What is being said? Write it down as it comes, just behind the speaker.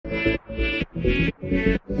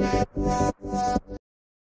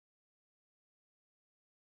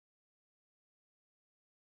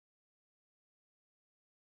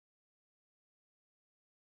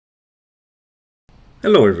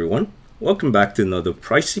Hello everyone, welcome back to another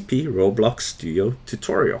PrizeCP Roblox Studio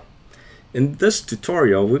tutorial. In this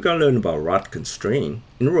tutorial, we're going to learn about RodConstraint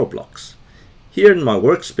in Roblox. Here in my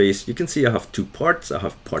workspace, you can see I have two parts. I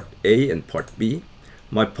have part A and part B.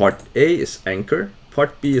 My part A is anchor,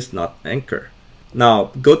 part B is not anchor. Now,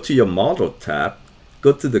 go to your model tab,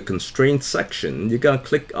 go to the constraint section, you're going to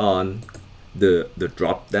click on the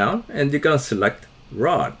drop down and you're going to select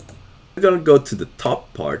rod. You're going to go to the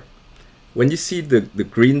top part. When you see the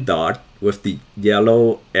green dot with the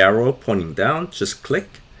yellow arrow pointing down, just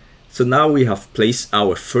click. So now we have placed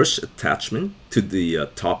our first attachment to the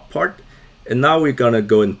top part. And now we're going to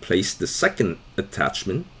go and place the second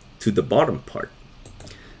attachment to the bottom part.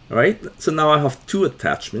 All right, so now I have two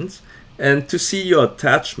attachments. And to see your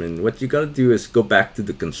attachment, what you're going to do is go back to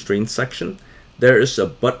the constraint section. There is a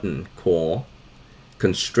button called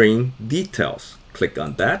Constraint Details. Click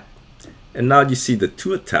on that. And now you see the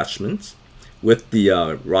two attachments with the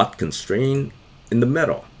RodConstraint in the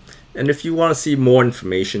middle. And if you want to see more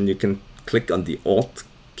information, you can click on the Alt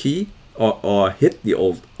key or hit the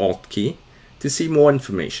Alt key to see more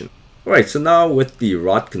information. All right, so now with the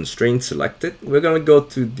RodConstraint selected, we're going to go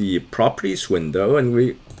to the Properties window and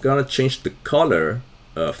we're going to change the color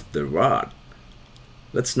of the rod.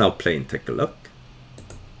 Let's now play and take a look.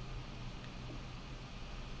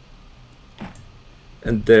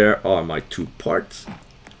 And there are my two parts.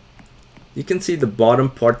 You can see the bottom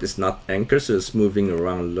part is not anchored, so it's moving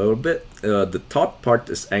around a little bit. The top part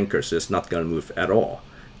is anchored, so it's not going to move at all.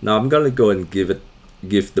 Now I'm going to go and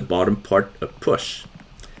give the bottom part a push.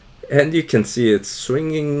 And you can see it's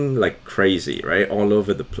swinging like crazy, right? All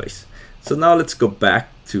over the place. So now let's go back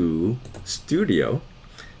to Studio.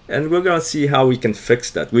 And we're going to see how we can fix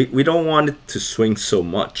that. We don't want it to swing so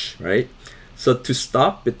much, right? So to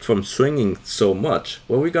stop it from swinging so much,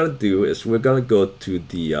 what we're going to do is we're going to go to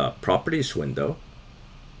the Properties window.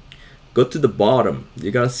 Go to the bottom.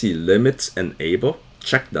 You're going to see LimitsEnabled.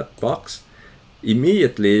 Check that box.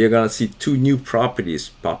 Immediately, you're going to see two new properties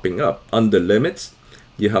popping up. Under Limits,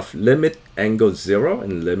 you have Limit Angle 0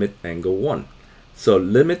 and Limit Angle 1. So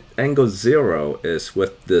Limit Angle 0 is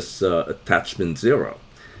with this attachment 0.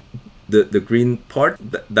 The green part,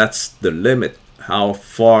 that's the limit. How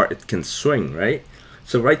far it can swing, right?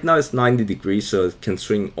 So right now it's 90 degrees, so it can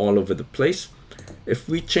swing all over the place. If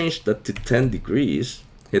we change that to 10 degrees,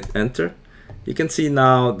 hit enter, you can see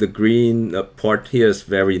now the green part here is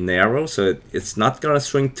very narrow, so it's not gonna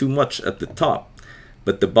swing too much at the top,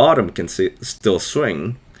 but the bottom can still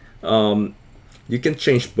swing. You can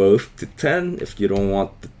change both to 10 if you don't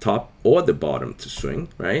want the top or the bottom to swing,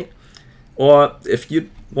 right? Or if you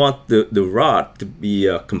want the rod to be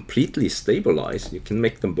completely stabilized, you can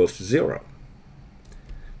make them both 0.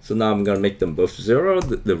 So now I'm going to make them both 0.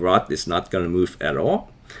 The rod is not going to move at all.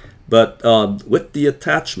 But with the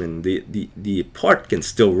attachment, the part can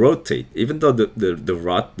still rotate. Even though the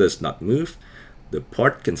rod does not move, the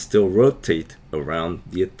part can still rotate around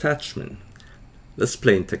the attachment. Let's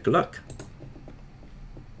play and take a look.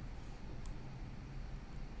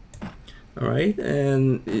 All right,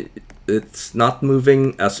 and it's not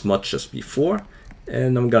moving as much as before,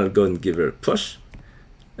 and I'm gonna go and give it a push,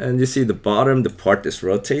 and you see the bottom, the part is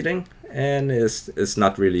rotating, and it's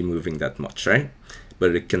not really moving that much, right?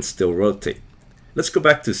 But it can still rotate. Let's go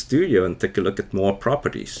back to Studio and take a look at more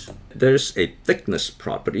properties. There's a thickness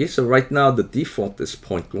property. So right now the default is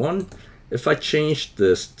 0.1. If I change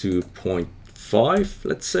this to 0.5,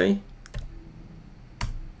 let's say,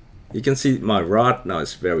 you can see my rod now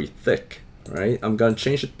is very thick, right? I'm going to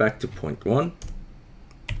change it back to 0.1.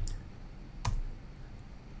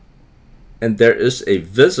 And there is a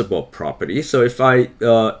visible property. So if I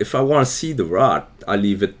want to see the rod, I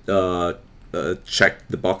leave it check,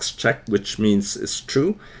 the box checked, which means it's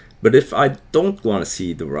true. But if I don't want to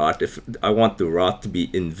see the rod, if I want the rod to be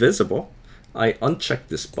invisible, I uncheck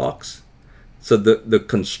this box. So the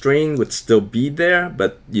constraint would still be there,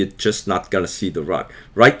 but you're just not going to see the rod.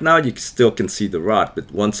 Right now, you still can see the rod,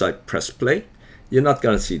 but once I press play, you're not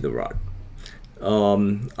going to see the rod.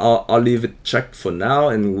 I'll leave it checked for now,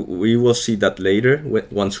 and we will see that later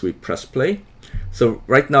once we press play. So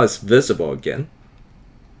right now, it's visible again.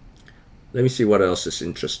 Let me see what else is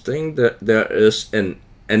interesting. There is an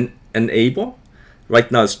enable.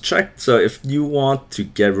 Right now, it's checked. So if you want to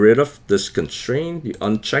get rid of this constraint, you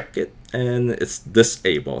uncheck it, and it's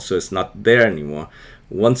disabled, so it's not there anymore.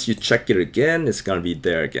 Once you check it again, it's going to be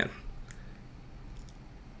there again.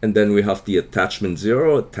 And then we have the attachment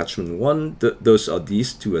 0, attachment 1. Those are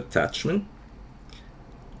these two attachments.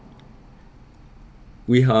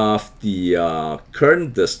 We have the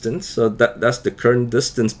current distance, so that's the current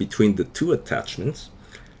distance between the two attachments.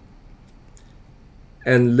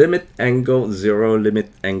 And limit angle 0,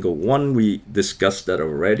 limit angle 1, we discussed that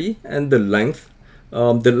already. And the length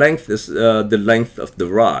is the length of the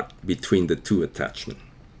rod between the two attachments.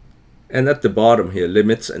 And at the bottom here,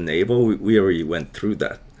 limits enable, we already went through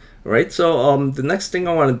that. All right, so the next thing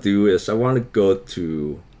I want to do is I want to go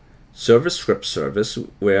to service script service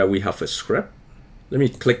where we have a script. Let me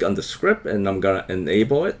click on the script and I'm going to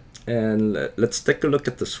enable it. And let's take a look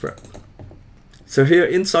at the script. So here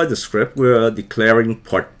inside the script, we're declaring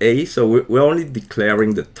part A. So we're only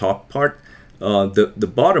declaring the top part.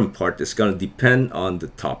 The bottom part is going to depend on the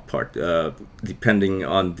top part, depending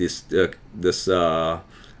on this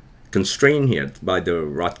constraint here by the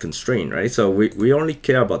RodConstraint, right? So we only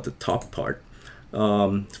care about the top part.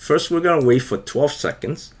 First, we're going to wait for 12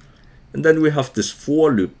 seconds. And then we have this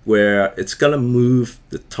for loop where it's going to move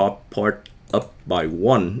the top part up by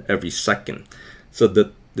 1 every second. So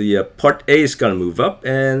the part A is going to move up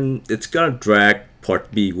and it's going to drag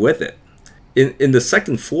part B with it. In the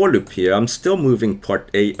second for loop here, I'm still moving part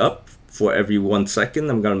A up for every 1 second.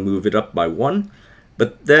 I'm going to move it up by 1.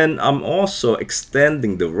 But then I'm also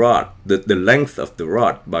extending the rod, the length of the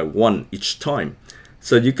rod by 1 each time.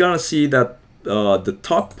 So you're going to see that the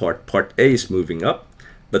top part, part A, is moving up.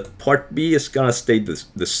 But part B is going to stay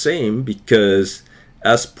the same because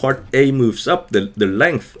as part A moves up, the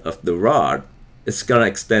length of the rod is going to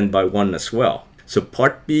extend by 1 as well. So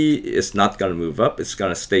part B is not going to move up. It's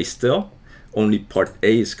going to stay still. Only part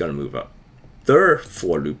A is going to move up. Third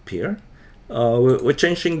for loop here, we're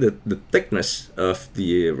changing the thickness of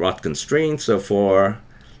the RodConstraint. So for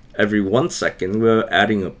every 1 second, we're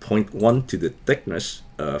adding a 0.1 to the thickness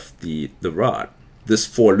of the rod. This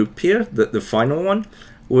for loop here, the final one,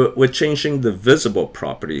 we're changing the visible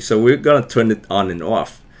property. So we're going to turn it on and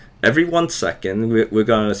off. Every 1 second, we're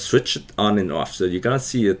going to switch it on and off. So you're going to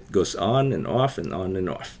see it goes on and off and on and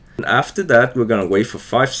off. And after that, we're going to wait for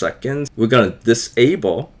 5 seconds. We're going to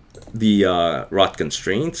disable the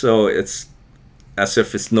RodConstraint. So it's as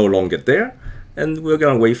if it's no longer there. And we're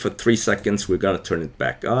going to wait for 3 seconds. We're going to turn it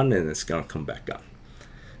back on and it's going to come back on.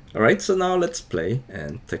 All right, so now let's play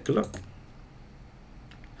and take a look.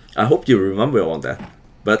 I hope you remember all that.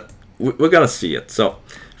 But we're going to see it. So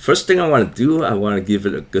first thing I want to do, I want to give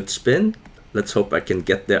it a good spin. Let's hope I can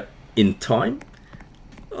get there in time.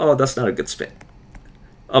 Oh, that's not a good spin.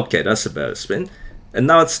 Okay, that's a better spin. And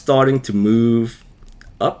now it's starting to move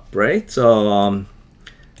up, right? So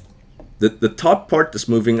the top part is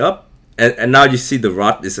moving up. And now you see the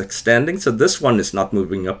rod is extending. So this one is not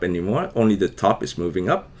moving up anymore. Only the top is moving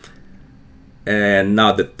up. And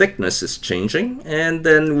now the thickness is changing. And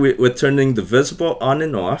then we're turning the visible on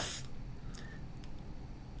and off.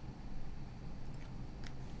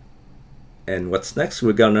 And what's next?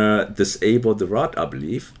 We're gonna disable the rod, I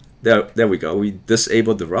believe. There we go. We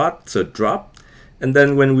disable the rod, so drop. And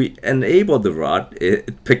then when we enable the rod,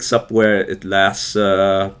 it picks up where it last.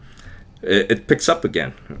 It picks up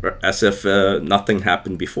again, as if nothing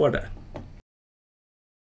happened before that.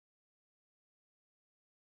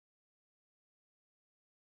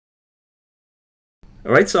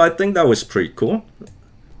 All right, so I think that was pretty cool.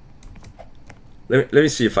 Let me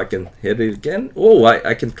see if I can hit it again. Oh,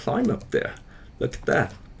 I can climb up there. Look at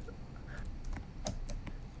that.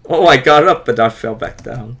 Oh, I got up, but I fell back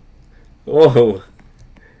down. Oh.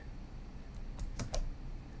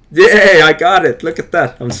 Yay, I got it. Look at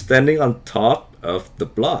that. I'm standing on top of the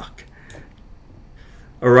block.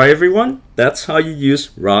 All right, everyone. That's how you use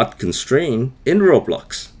RodConstraint in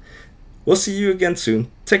Roblox. We'll see you again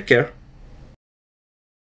soon. Take care.